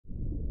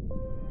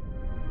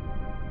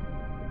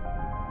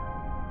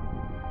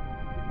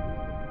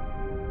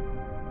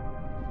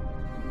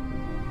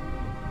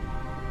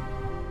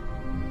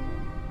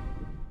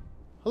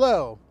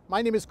Hello,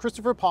 my name is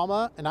Christopher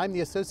Palma and I'm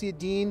the Associate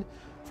Dean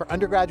for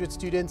undergraduate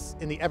students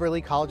in the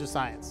Eberly College of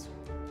Science.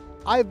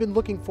 I have been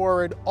looking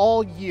forward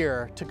all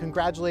year to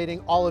congratulating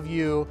all of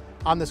you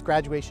on this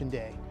graduation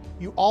day.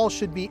 You all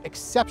should be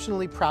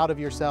exceptionally proud of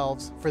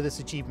yourselves for this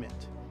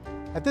achievement.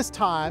 At this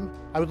time,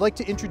 I would like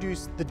to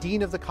introduce the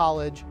Dean of the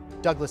College,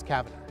 Douglas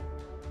Kavanagh.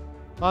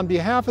 On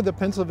behalf of the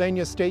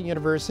Pennsylvania State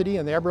University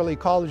and the Eberly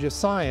College of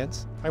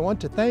Science, I want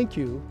to thank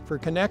you for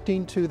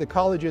connecting to the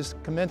college's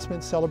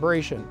commencement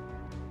celebration.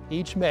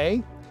 Each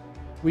May,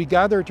 we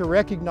gather to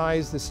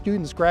recognize the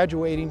students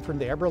graduating from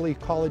the Eberly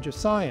College of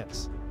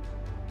Science.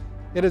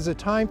 It is a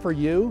time for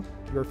you,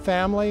 your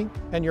family,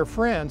 and your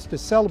friends to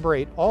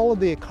celebrate all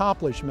of the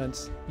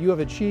accomplishments you have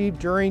achieved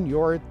during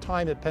your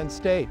time at Penn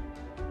State.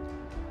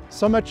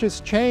 So much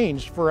has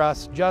changed for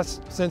us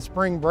just since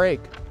spring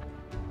break,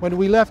 when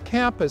we left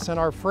campus and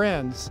our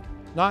friends,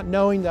 not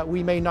knowing that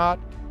we may not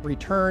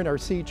return or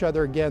see each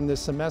other again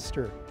this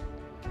semester.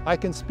 I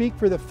can speak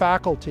for the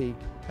faculty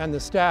and the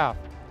staff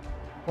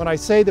when I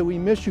say that we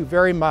miss you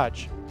very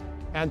much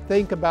and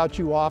think about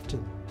you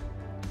often.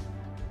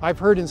 I've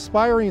heard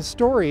inspiring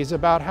stories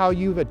about how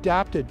you've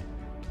adapted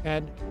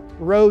and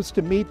rose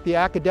to meet the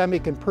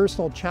academic and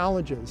personal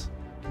challenges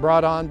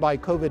brought on by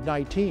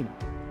COVID-19.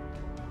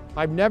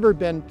 I've never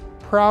been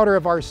prouder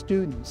of our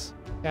students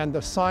and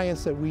the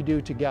science that we do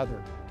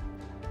together.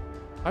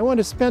 I want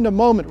to spend a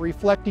moment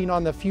reflecting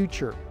on the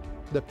future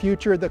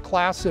of the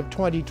class of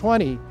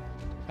 2020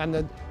 and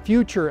the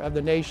future of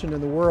the nation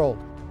and the world.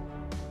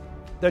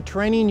 The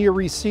training you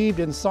received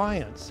in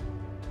science,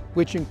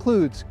 which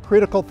includes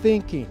critical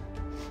thinking,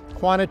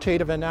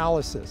 quantitative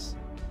analysis,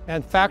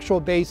 and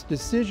factual-based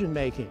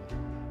decision-making,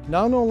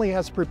 not only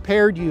has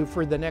prepared you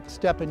for the next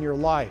step in your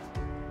life,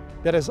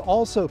 but has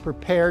also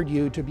prepared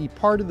you to be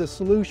part of the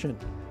solution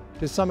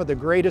to some of the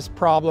greatest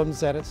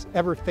problems that has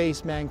ever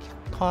faced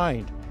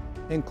mankind,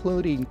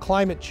 including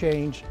climate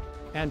change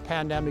and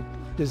pandemic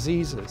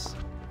diseases.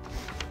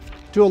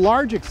 To a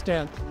large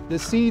extent, the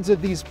seeds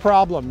of these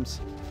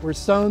problems were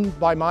sown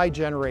by my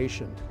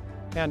generation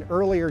and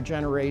earlier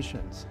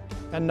generations,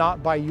 and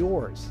not by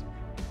yours.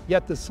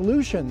 Yet the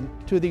solution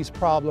to these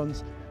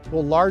problems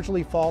will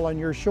largely fall on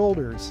your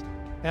shoulders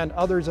and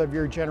others of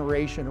your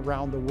generation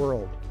around the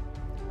world.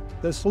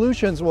 The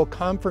solutions will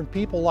come from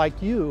people like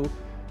you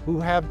who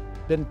have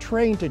been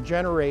trained to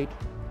generate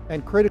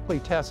and critically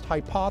test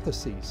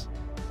hypotheses,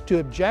 to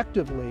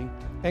objectively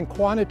and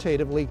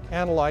quantitatively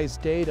analyze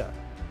data,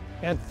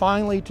 and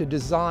finally to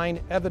design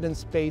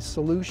evidence-based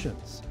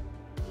solutions.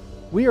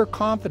 We are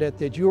confident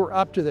that you are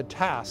up to the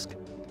task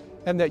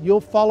and that you'll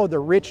follow the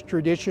rich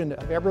tradition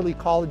of Eberly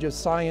College of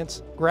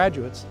Science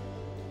graduates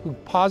who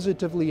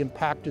positively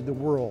impacted the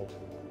world.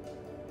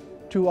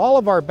 To all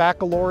of our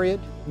baccalaureate,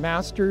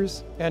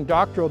 master's, and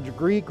doctoral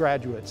degree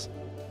graduates,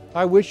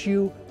 I wish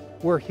you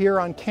were here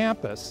on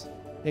campus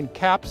in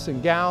caps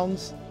and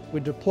gowns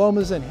with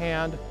diplomas in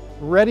hand,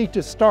 ready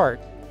to start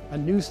a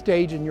new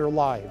stage in your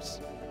lives.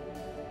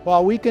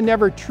 While we can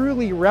never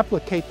truly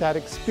replicate that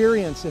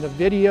experience in a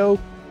video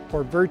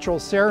or virtual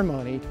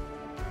ceremony,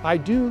 I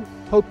do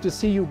hope to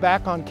see you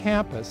back on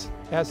campus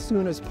as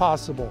soon as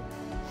possible.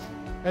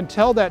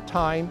 Until that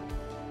time,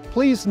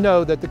 please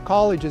know that the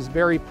college is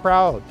very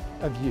proud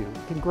of you.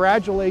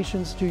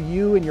 Congratulations to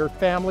you and your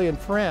family and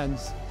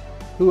friends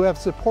who have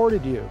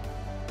supported you.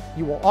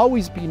 You will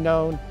always be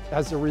known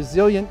as the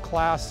resilient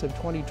class of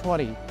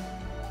 2020,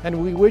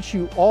 and we wish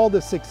you all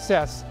the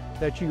success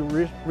that you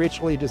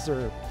richly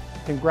deserve.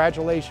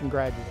 Congratulations,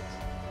 graduates.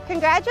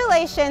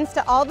 Congratulations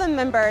to all the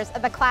members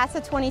of the class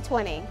of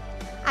 2020.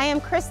 I am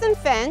Kristen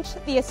Finch,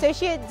 the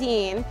Associate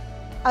Dean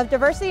of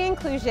Diversity and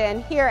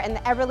Inclusion here in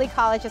the Eberly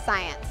College of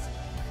Science.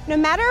 No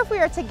matter if we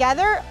are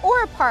together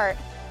or apart,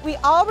 we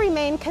all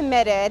remain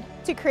committed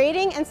to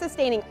creating and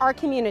sustaining our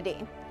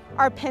community,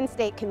 our Penn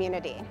State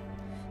community.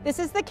 This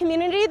is the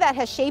community that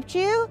has shaped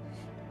you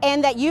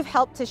and that you've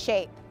helped to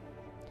shape.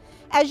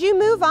 As you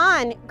move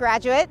on,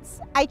 graduates,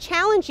 I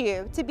challenge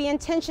you to be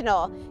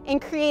intentional in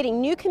creating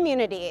new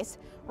communities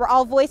where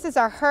all voices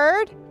are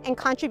heard and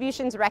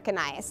contributions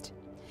recognized.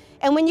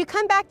 And when you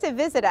come back to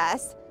visit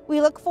us, we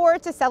look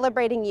forward to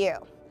celebrating you,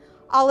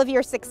 all of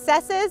your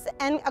successes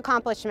and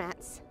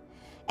accomplishments,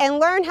 and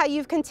learn how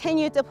you've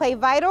continued to play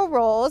vital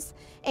roles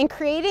in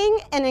creating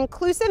an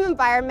inclusive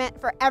environment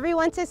for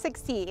everyone to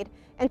succeed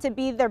and to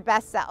be their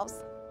best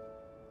selves.